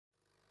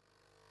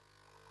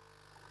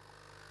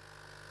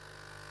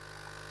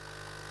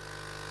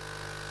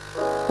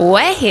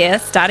We're here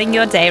starting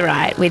your day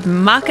right with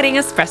Marketing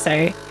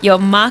Espresso, your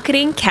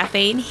marketing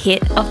caffeine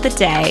hit of the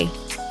day.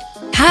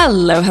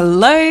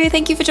 Hello.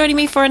 Thank you for joining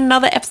me for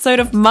another episode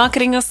of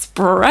Marketing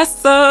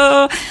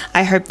Espresso.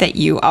 I hope that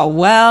you are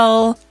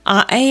well.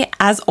 I,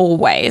 as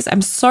always,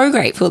 am so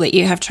grateful that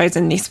you have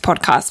chosen this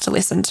podcast to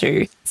listen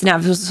to. It's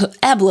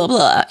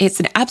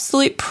an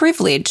absolute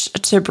privilege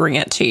to bring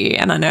it to you.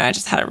 And I know I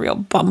just had a real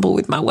bumble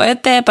with my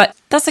word there, but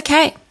that's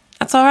okay.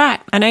 That's all right.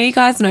 I know you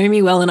guys know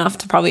me well enough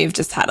to probably have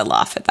just had a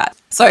laugh at that.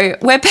 So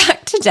we're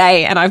back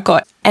today and I've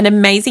got an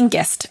amazing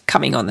guest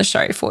coming on the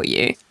show for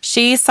you.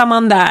 She's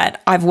someone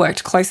that I've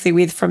worked closely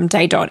with from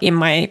day dot in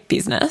my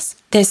business.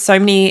 There's so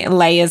many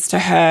layers to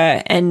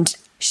her, and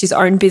she's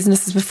owned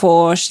businesses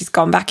before. She's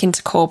gone back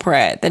into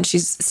corporate. Then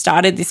she's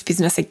started this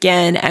business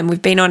again, and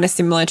we've been on a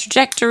similar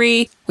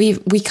trajectory.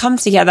 We come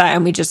together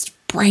and we just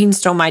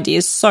brainstorm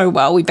ideas so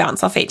well. We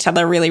bounce off each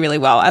other really, really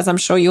well, as I'm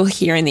sure you'll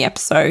hear in the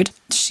episode.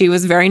 She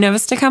was very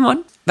nervous to come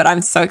on, but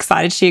I'm so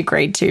excited she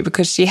agreed to,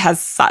 because she has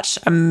such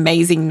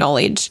amazing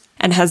knowledge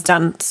and has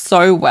done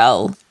so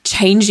well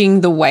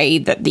changing the way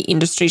that the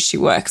industry she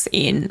works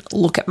in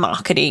look at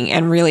marketing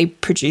and really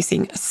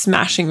producing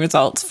smashing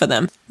results for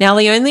them. Now,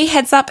 Leonie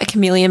heads up a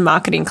Chameleon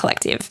Marketing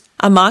Collective,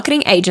 a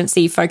marketing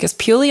agency focused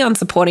purely on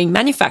supporting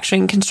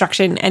manufacturing,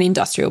 construction, and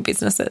industrial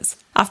businesses.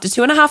 After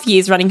 2.5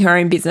 years running her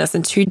own business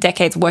and 2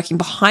 decades working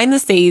behind the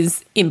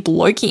scenes in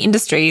blokey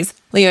industries,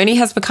 Leonie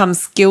has become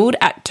skilled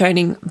at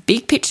turning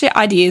big picture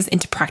ideas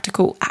into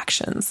practical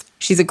actions.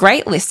 She's a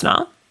great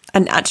listener, a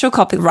natural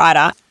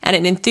copywriter, and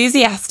an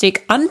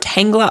enthusiastic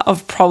untangler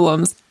of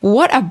problems.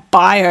 What a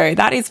bio.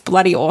 That is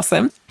bloody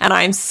awesome. And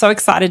I'm so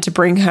excited to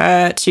bring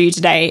her to you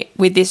today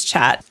with this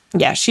chat.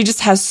 Yeah, she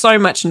just has so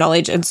much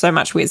knowledge and so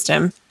much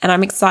wisdom. And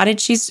I'm excited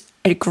she's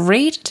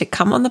agreed to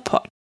come on the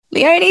pod.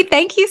 Leonie,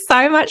 thank you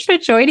so much for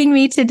joining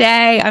me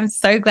today. I'm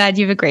so glad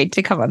you've agreed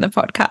to come on the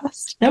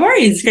podcast. No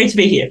worries. It's great to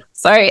be here.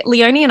 So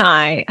Leonie and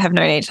I have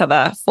known each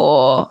other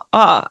for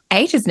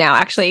ages now,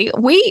 actually. Did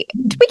we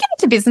get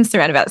into business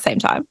around about the same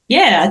time?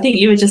 Yeah, I think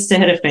you were just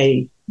ahead of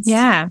me.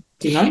 Yeah.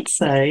 2 months,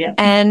 so yeah.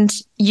 And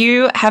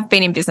you have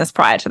been in business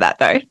prior to that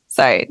though.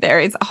 So there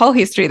is a whole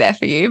history there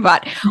for you.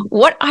 But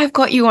what I've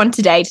got you on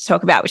today to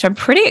talk about, which I'm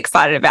pretty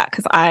excited about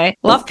because I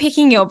love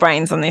picking your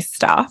brains on this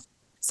stuff.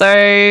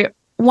 So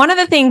one of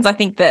the things I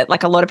think that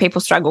like a lot of people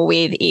struggle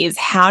with is,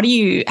 how do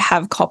you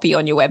have copy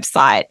on your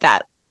website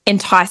that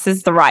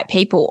entices the right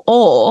people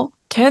or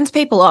turns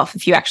people off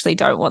if you actually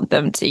don't want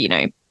them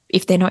to,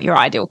 if they're not your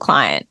ideal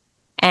client?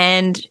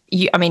 And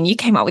you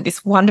came up with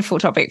this wonderful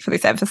topic for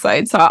this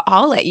episode. So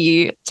I'll let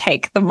you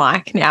take the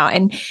mic now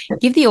and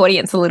give the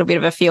audience a little bit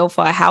of a feel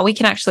for how we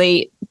can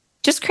actually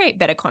just create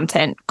better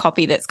content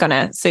copy that's going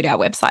to suit our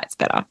websites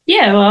better.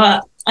 Yeah,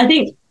 well, I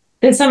think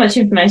there's so much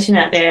information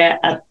out there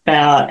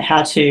about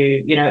how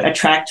to,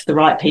 attract the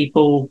right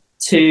people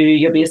to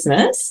your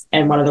business.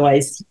 And one of the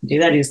ways to do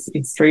that is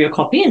through your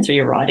copy and through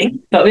your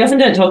writing. But we often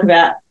don't talk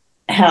about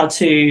how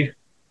to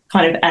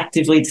kind of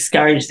actively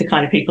discourage the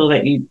kind of people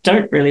that you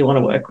don't really want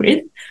to work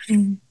with.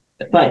 Mm.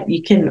 But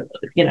you can,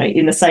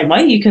 in the same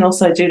way, you can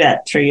also do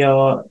that through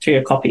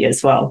your copy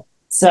as well.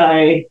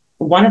 So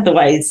one of the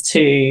ways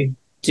to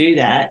do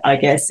that, I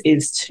guess,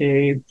 is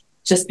to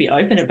just be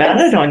open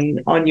about it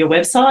on your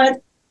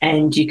website.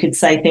 And you could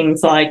say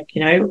things like,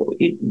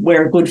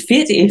 we're a good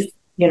fit if,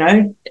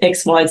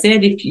 X, Y, Z,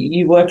 if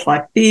you work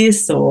like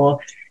this, or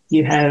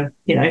you have,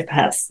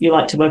 perhaps you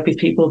like to work with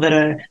people that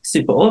are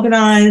super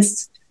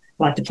organized,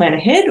 like to plan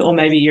ahead, or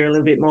maybe you're a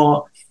little bit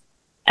more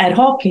ad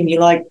hoc and you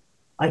like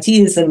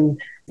ideas and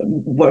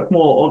work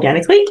more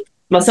organically.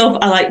 Myself,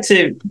 I like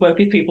to work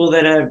with people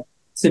that are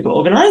super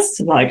organized.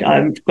 Like,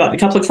 I've got a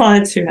couple of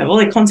clients who have all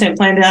their content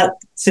planned out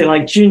to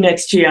like June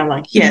next year. I'm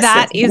like, yes,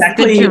 that is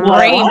exactly the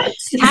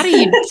dream. How do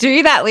you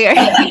do that, Leo?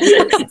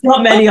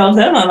 Not many of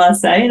them, I must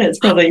say, and it's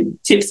probably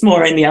tips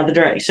more in the other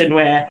direction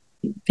where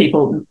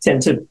people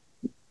tend to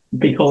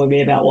be calling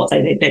me about what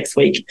they need next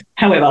week.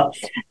 However,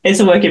 it's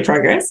a work in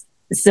progress.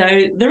 So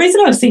the reason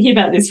I was thinking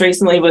about this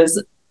recently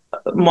was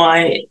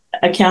my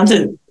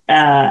accountant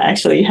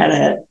actually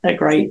had a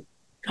great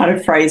kind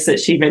of phrase that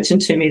she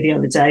mentioned to me the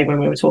other day when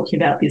we were talking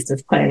about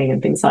business planning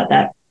and things like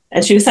that.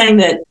 And she was saying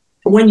that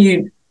when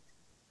you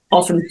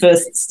often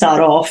first start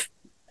off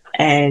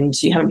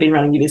and you haven't been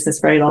running your business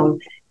very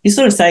long, you're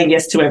sort of saying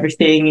yes to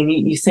everything and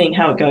you're seeing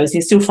how it goes.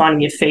 You're still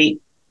finding your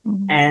feet,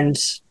 and,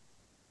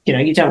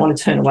 you don't want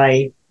to turn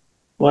away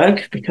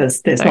work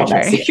because there's not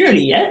that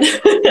security yet.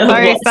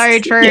 So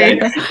true.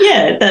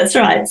 Yeah, that's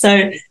right.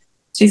 So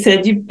she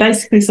said you're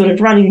basically sort of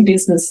running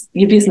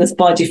your business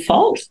by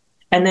default.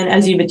 And then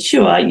as you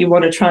mature, you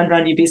want to try and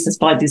run your business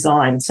by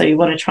design. So you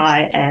want to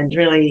try and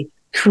really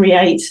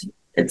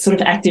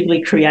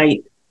actively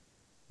create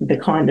the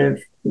kind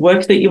of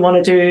work that you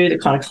want to do, the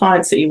kind of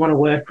clients that you want to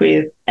work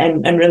with,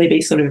 and really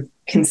be sort of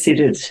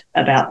considered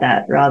about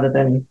that rather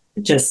than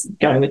just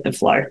going with the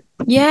flow.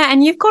 Yeah,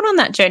 and you've gone on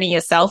that journey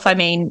yourself. I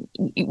mean,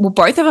 well,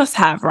 both of us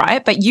have,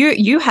 right? But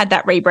you had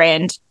that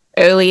rebrand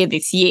earlier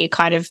this year,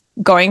 kind of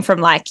going from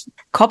like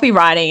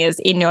copywriting as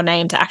in your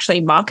name to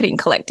actually marketing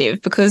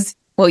collective, because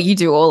Well, you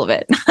do all of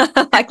it.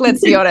 Like,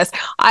 let's be honest.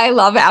 I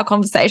love our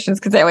conversations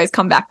because they always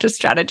come back to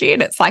strategy,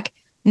 and it's like,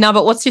 no,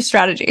 but what's your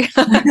strategy?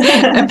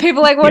 And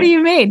people are like, what do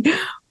you mean?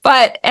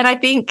 And I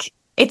think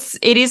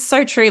it is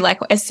so true. Like,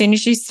 as soon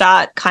as you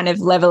start kind of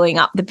leveling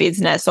up the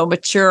business or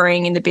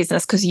maturing in the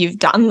business, because you've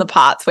done the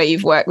parts where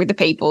you've worked with the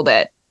people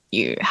that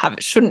you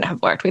shouldn't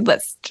have worked with,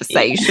 let's just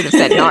say you should have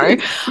said no.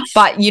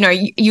 But, you know,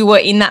 you were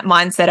in that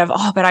mindset of,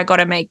 oh, but I got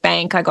to make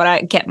bank. I got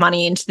to get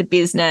money into the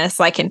business.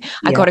 Like, and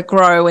I got to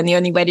grow. And the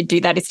only way to do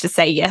that is to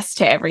say yes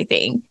to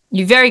everything.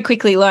 You very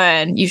quickly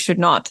learn you should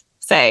not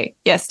say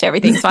yes to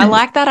everything. So I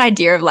like that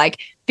idea of like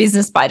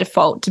business by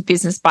default to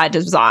business by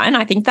design.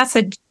 I think that's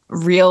a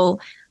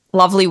real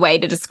lovely way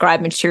to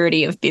describe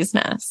maturity of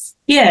business.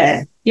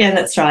 Yeah,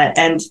 that's right.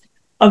 And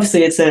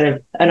obviously it's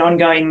an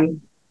ongoing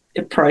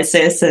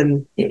process,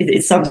 and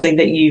it's something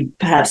that you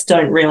perhaps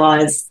don't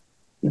realize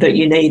that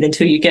you need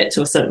until you get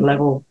to a certain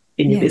level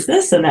in your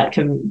business, and that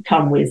can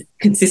come with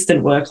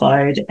consistent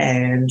workload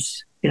and,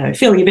 you know,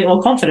 feeling a bit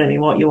more confident in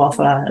what you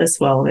offer as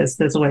well.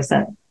 There's always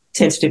that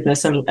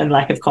tentativeness and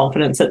lack of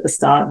confidence at the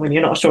start when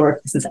you're not sure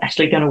if this is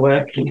actually going to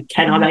work and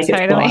can I make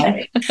it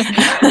fly.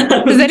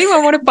 Does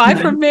anyone want to buy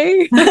from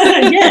me?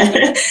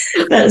 Yeah,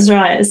 that's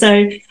right.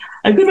 So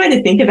a good way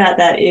to think about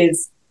that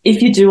is,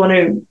 if you do want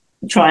to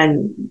try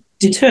and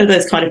deter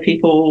those kind of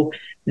people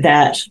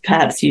that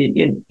perhaps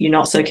you're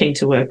not so keen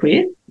to work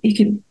with, you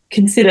can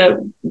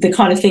consider the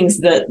kind of things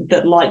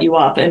that light you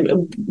up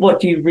and what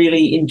do you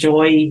really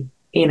enjoy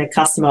in a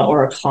customer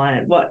or a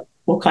client. What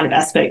kind of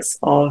aspects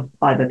of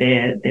either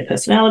their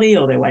personality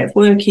or their way of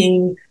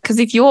working. Because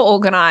if you're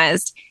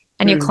organised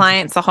and your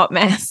client's a hot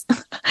mess,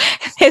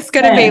 there's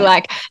going to be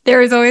like,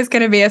 there is always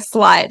going to be a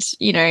slight,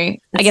 you know,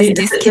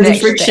 disconnection.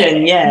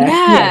 Friction,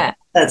 yeah.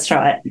 That's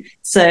right.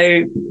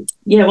 So,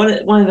 yeah,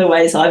 one of the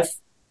ways I've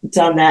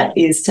done that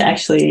is to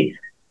actually,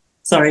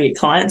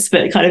 clients,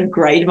 but kind of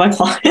grade my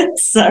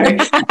clients. So,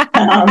 and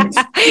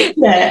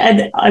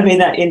I mean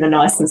that in the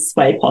nicest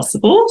way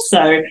possible.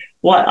 So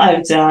what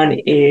I've done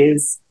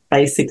is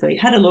basically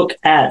had a look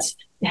at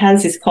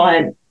how's this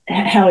client,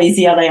 how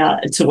easy are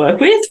they to work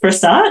with for a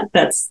start.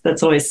 That's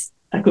always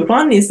a good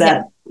one. Is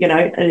that, you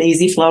know, an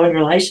easy flowing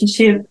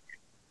relationship?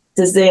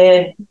 Does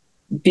their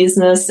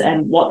business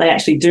and what they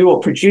actually do or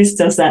produce,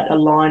 does that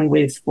align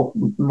with what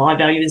my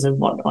values and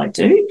what I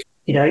do?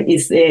 You know,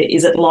 is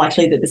it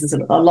likely that this is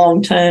a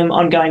long-term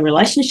ongoing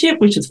relationship,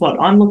 which is what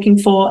I'm looking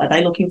for? Are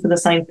they looking for the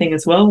same thing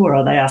as well, or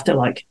are they after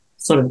like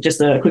sort of just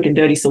a quick and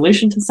dirty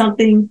solution to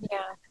something? Yeah.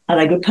 Are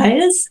they good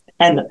payers?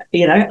 And,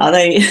 you know, are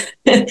they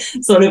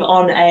sort of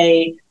on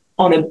a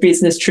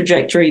business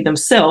trajectory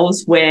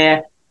themselves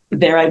where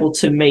they're able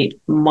to meet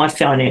my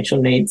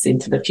financial needs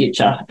into the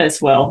future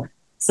as well?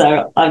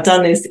 So I've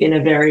done this in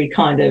a very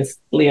kind of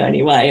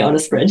Leonie way on a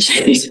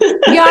spreadsheet.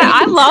 Yeah,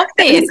 I love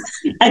this.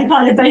 And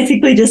kind of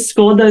basically just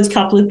scored those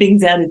couple of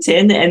things out of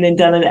 10 and then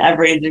done an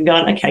average and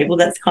gone, okay, well,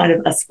 that's kind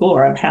of a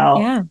score of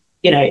how,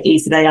 you know,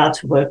 easy they are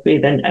to work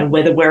with and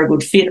whether we're a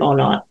good fit or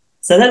not.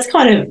 So that's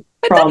kind of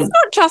But that's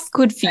not just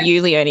good for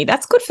you, Leonie.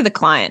 That's good for the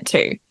client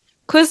too.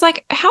 Because,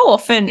 like, how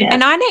often,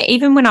 and I know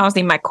even when I was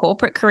in my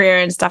corporate career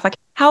and stuff, like,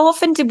 how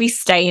often did we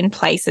stay in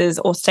places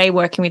or stay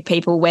working with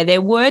people where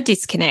there were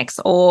disconnects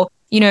or,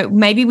 you know,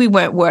 maybe we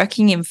weren't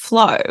working in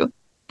flow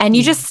and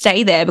you just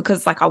stay there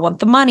because, like, I want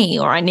the money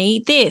or I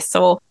need this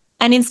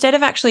and instead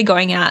of actually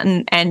going out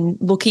and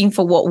looking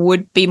for what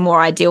would be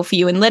more ideal for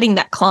you and letting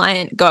that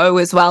client go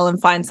as well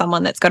and find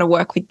someone that's going to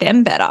work with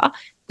them better,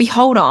 we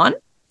hold on.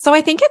 So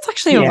I think it's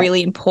actually a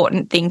really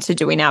important thing to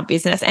do in our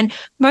business. And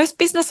most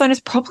business owners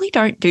probably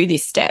don't do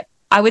this step.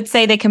 I would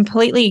say they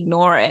completely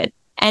ignore it.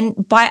 And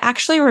by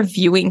actually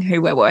reviewing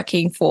who we're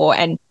working for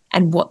and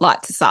what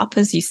lights us up,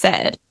 as you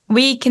said,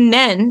 we can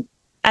then,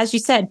 as you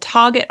said,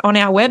 target on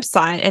our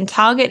website and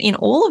target in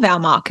all of our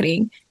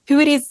marketing who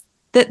it is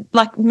that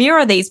like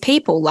mirror these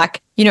people.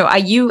 Like, you know, are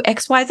you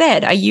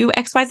XYZ? Are you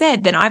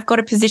XYZ? Then I've got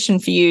a position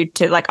for you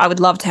to, like, I would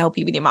love to help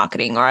you with your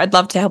marketing, or I'd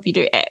love to help you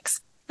do X.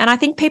 And I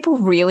think people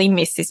really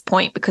miss this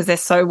point because they're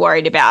so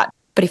worried about,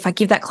 but if I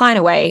give that client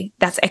away,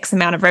 that's X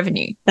amount of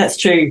revenue. That's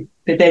true.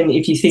 But then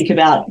if you think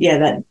about,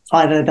 that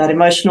either that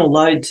emotional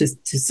load to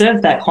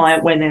serve that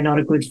client when they're not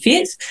a good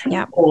fit,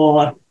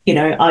 or, you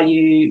know, are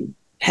you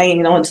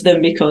hanging on to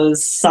them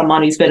because some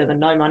money's better than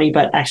no money,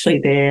 but actually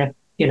they're,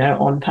 you know,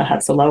 on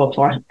perhaps a lower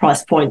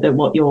price point than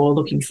what you're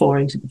looking for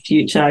into the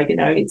future. You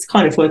know, it's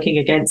kind of working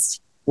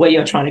against where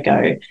you're trying to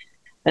go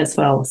as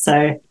well.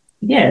 So,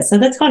 so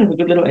that's kind of a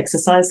good little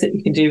exercise that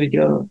you can do with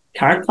your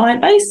current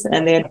client base.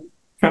 And then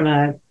from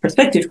a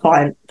prospective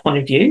client point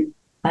of view,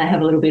 I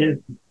have a little bit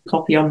of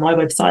copy on my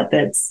website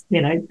that's,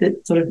 you know,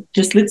 that sort of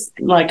just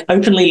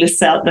openly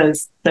lists out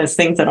those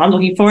things that I'm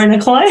looking for in a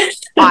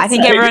client. I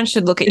think everyone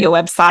should look at your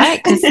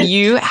website because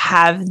you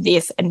have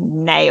this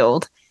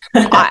nailed.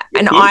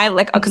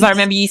 Because I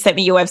remember you sent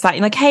me your website.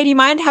 You're like, hey, do you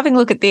mind having a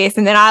look at this?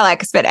 And then I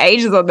spent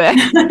ages on there.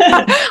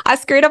 I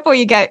screwed up all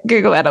your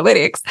Google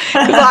Analytics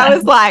because I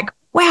was like,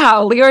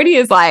 wow, Leonie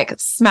is like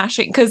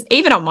smashing. Because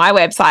even on my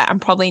website, I'm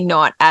probably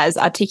not as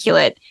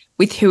articulate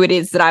with who it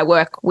is that I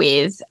work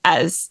with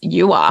as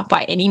you are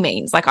by any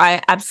means. Like,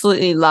 I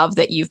absolutely love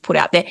that you've put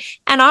out there.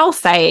 And I'll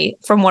say,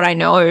 from what I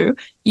know,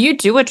 you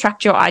do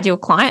attract your ideal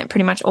client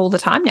pretty much all the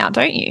time now,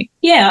 don't you?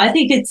 Yeah, I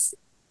think it's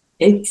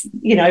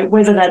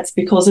whether that's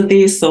because of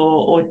this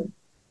or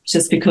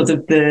just because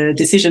of the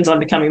decisions I'm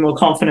becoming more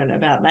confident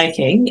about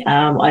making.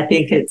 I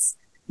think it's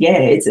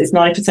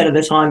 90% of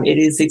the time it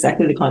is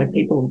exactly the kind of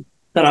people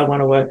that I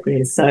want to work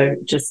with. So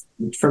just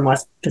from my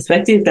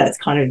perspective, that's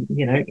kind of,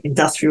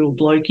 industrial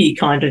blokey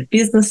kind of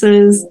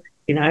businesses,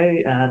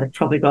 they've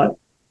probably got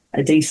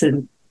a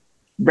decent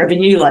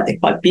revenue, like they're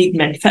quite big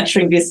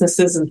manufacturing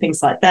businesses and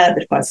things like that.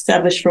 They're quite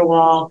established for a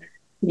while,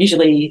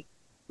 usually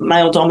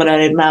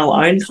male-dominated,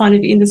 male-owned kind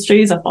of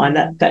industries. I find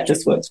that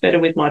just works better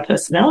with my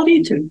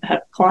personality to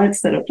have clients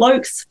that are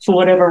blokes for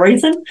whatever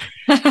reason.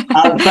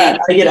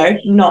 But,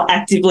 not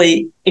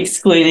actively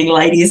excluding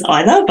ladies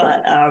either.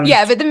 But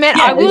but the men,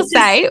 I will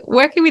say,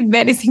 working with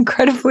men is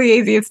incredibly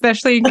easy,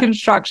 especially in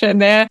construction.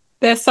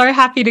 They're so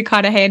happy to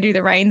kind of hand you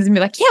the reins and be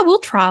like, yeah, we'll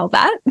trial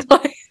that.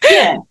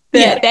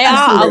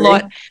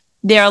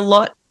 They're a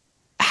lot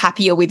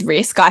happier with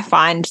risk, I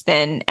find,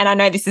 than, and I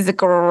know this is a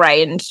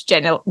grand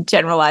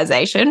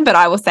generalization, but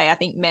I will say I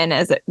think men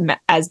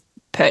as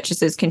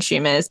purchasers,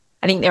 consumers,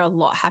 I think they're a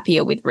lot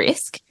happier with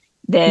risk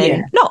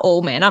than, not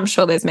all men. I'm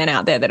sure there's men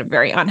out there that are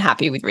very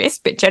unhappy with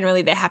risk, but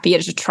generally they're happier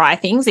to try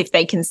things if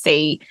they can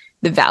see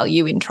the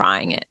value in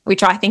trying it,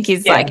 which I think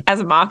is like, as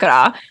a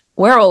marketer,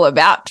 we're all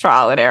about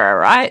trial and error,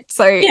 right?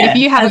 So if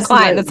you have a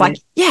client that's like,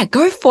 yeah,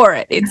 go for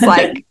it. It's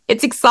like,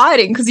 it's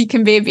exciting because you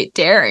can be a bit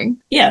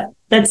daring. Yeah,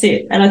 that's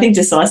it. And I think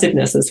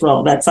decisiveness as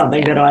well. That's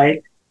something that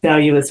I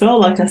value as well.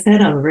 Like I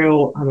said, I'm a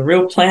real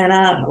planner.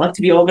 I like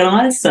to be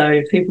organised. So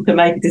if people can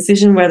make a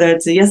decision whether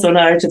it's a yes or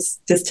no,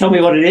 just tell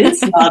me what it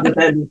is rather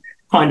than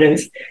kind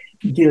of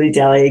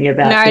dilly-dallying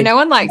about no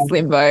one likes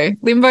limbo.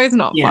 Limbo's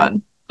not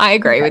fun. I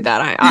agree with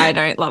that. I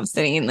don't love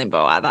sitting in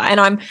limbo either.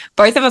 And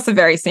both of us are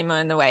very similar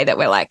in the way that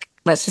we're like,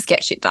 let's just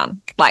get shit done.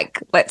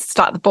 Like, let's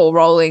start the ball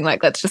rolling.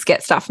 Like, let's just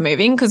get stuff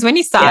moving. Because when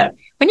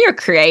you're a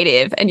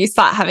creative and you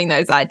start having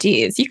those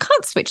ideas, you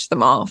can't switch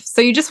them off.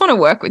 So you just want to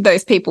work with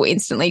those people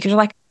instantly because you're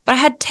like, but I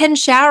had 10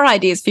 shower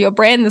ideas for your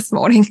brand this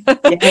morning.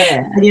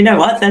 Yeah. And you know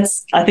what?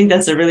 I think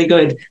that's a really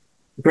good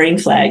green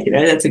flag.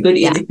 That's a good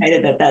indicator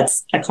that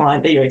that's a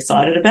client that you're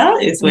excited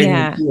about, is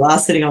when you are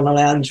sitting on the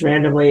lounge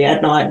randomly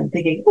at night and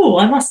thinking, oh,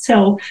 I must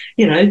tell,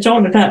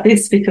 John about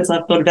this because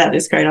I've thought about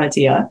this great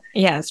idea.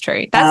 Yeah, that's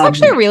true. That's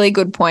actually a really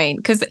good point,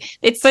 because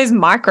it's those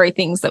micro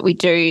things that we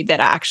do that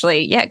are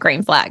actually,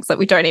 green flags that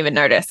we don't even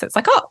notice. It's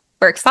like, oh,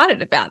 we're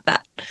excited about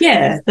that.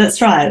 Yeah,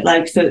 that's right.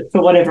 Like for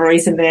whatever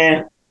reason,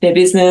 their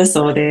business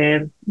or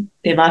their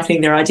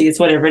marketing, their ideas,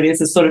 whatever it is,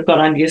 has sort of got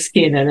under your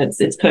skin and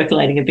it's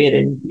percolating a bit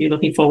and you're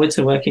looking forward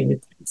to working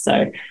with them.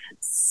 So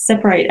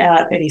separate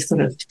out any sort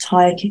of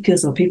tire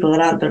kickers or people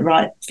that aren't the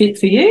right fit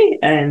for you,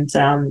 and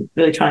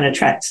really try and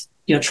attract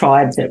your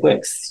tribe that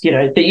works,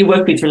 that you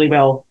work with really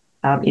well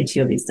into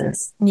your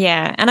business.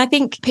 Yeah. And I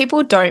think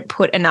people don't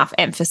put enough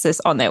emphasis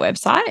on their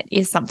website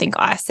is something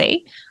I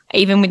see,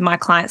 even with my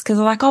clients, because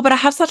they're like, oh, but I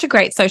have such a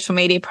great social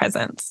media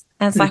presence.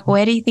 And it's like,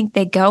 where do you think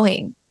they're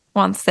going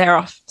once they're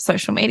off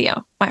social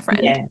media, my friend?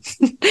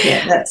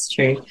 Yeah, that's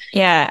true.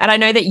 Yeah. And I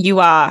know that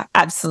you are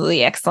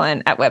absolutely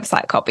excellent at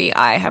website copy.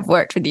 I have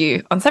worked with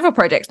you on several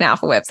projects now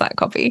for website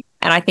copy.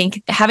 And I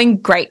think having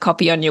great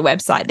copy on your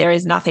website, there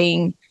is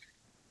nothing,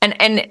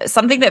 and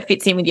something that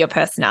fits in with your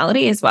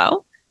personality as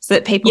well, so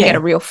that people get a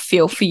real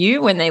feel for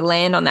you when they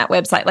land on that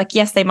website. Like,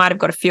 yes, they might have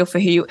got a feel for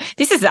who you.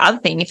 This is the other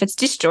thing. If it's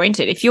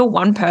disjointed, if you're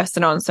one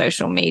person on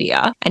social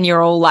media and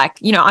you're all like,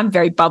 I'm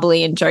very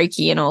bubbly and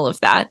jokey and all of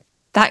that,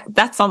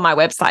 that's on my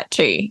website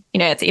too.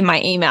 It's in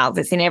my emails.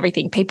 It's in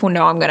everything. People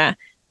know I'm going to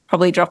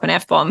probably drop an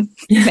F-bomb,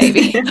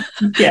 maybe.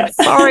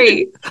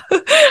 Sorry.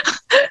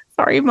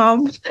 Sorry,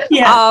 Mom.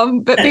 Yeah.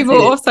 But people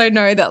also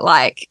know that,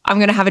 like, I'm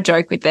going to have a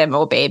joke with them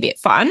or be a bit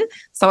fun.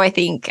 So I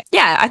think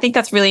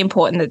that's really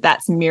important that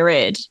that's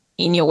mirrored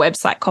in your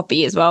website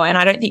copy as well. And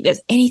I don't think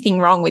there's anything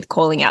wrong with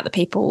calling out the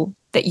people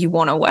that you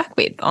want to work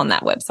with on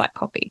that website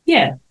copy.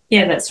 Yeah,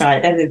 that's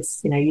right. And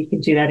it's, you can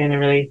do that in a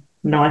really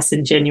nice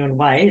and genuine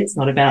way. It's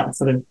not about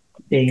sort of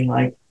being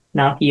like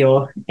narky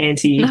or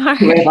anti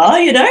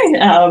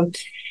whoever,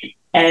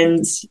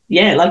 and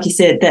like you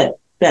said,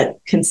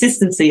 that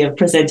consistency of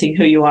presenting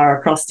who you are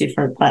across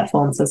different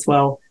platforms as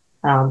well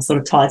sort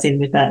of ties in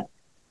with that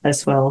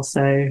as well.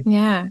 So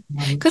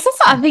because that's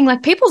the other thing,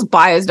 like people's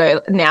bios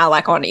now,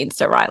 like on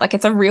Insta, right? Like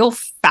it's a real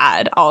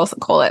fad, I'll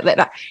call it.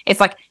 It's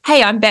like,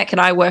 hey, I'm Beck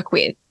and I work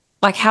with.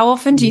 Like, how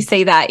often do you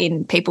see that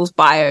in people's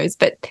bios?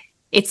 But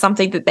it's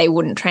something that they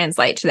wouldn't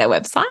translate to their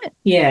website.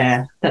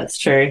 Yeah, that's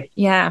true.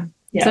 Yeah.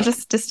 So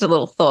just a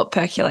little thought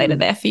percolator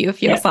there for you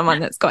if you're someone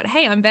that's got,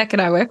 hey, I'm Beck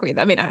and I work with.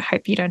 I mean, I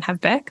hope you don't have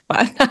Beck,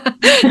 but,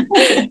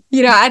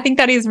 I think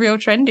that is real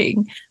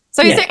trending.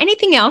 So is there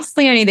anything else,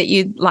 Leonie, that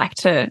you'd like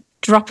to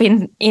drop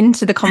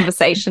into the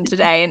conversation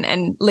today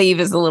and leave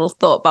as a little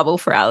thought bubble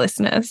for our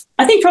listeners?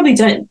 I think probably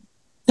don't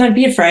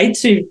be afraid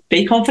to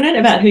be confident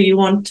about who you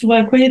want to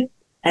work with.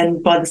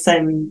 And by the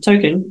same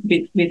token,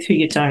 with who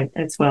you don't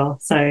as well.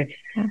 So,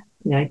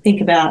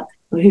 think about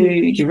who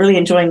you're really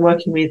enjoying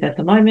working with at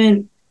the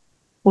moment.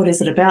 What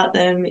is it about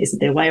them? Is it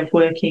their way of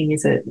working?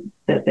 Is it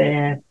that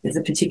there's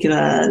a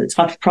particular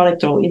type of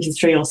product or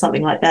industry or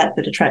something like that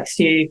that attracts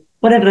you?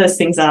 Whatever those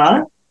things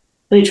are,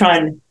 really try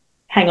and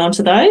hang on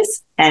to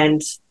those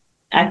and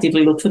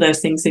actively look for those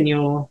things in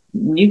your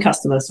new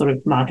customer sort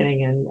of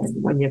marketing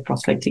and when you're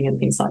prospecting and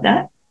things like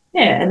that.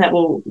 Yeah, and that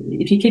will,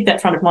 if you keep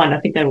that front of mind, I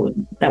think that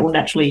will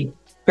naturally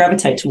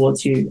gravitate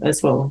towards you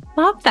as well.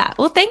 Love that.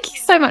 Well, thank you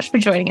so much for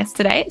joining us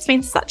today. It's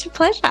been such a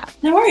pleasure.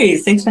 No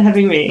worries. Thanks for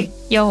having me.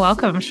 You're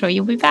welcome. I'm sure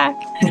you'll be back.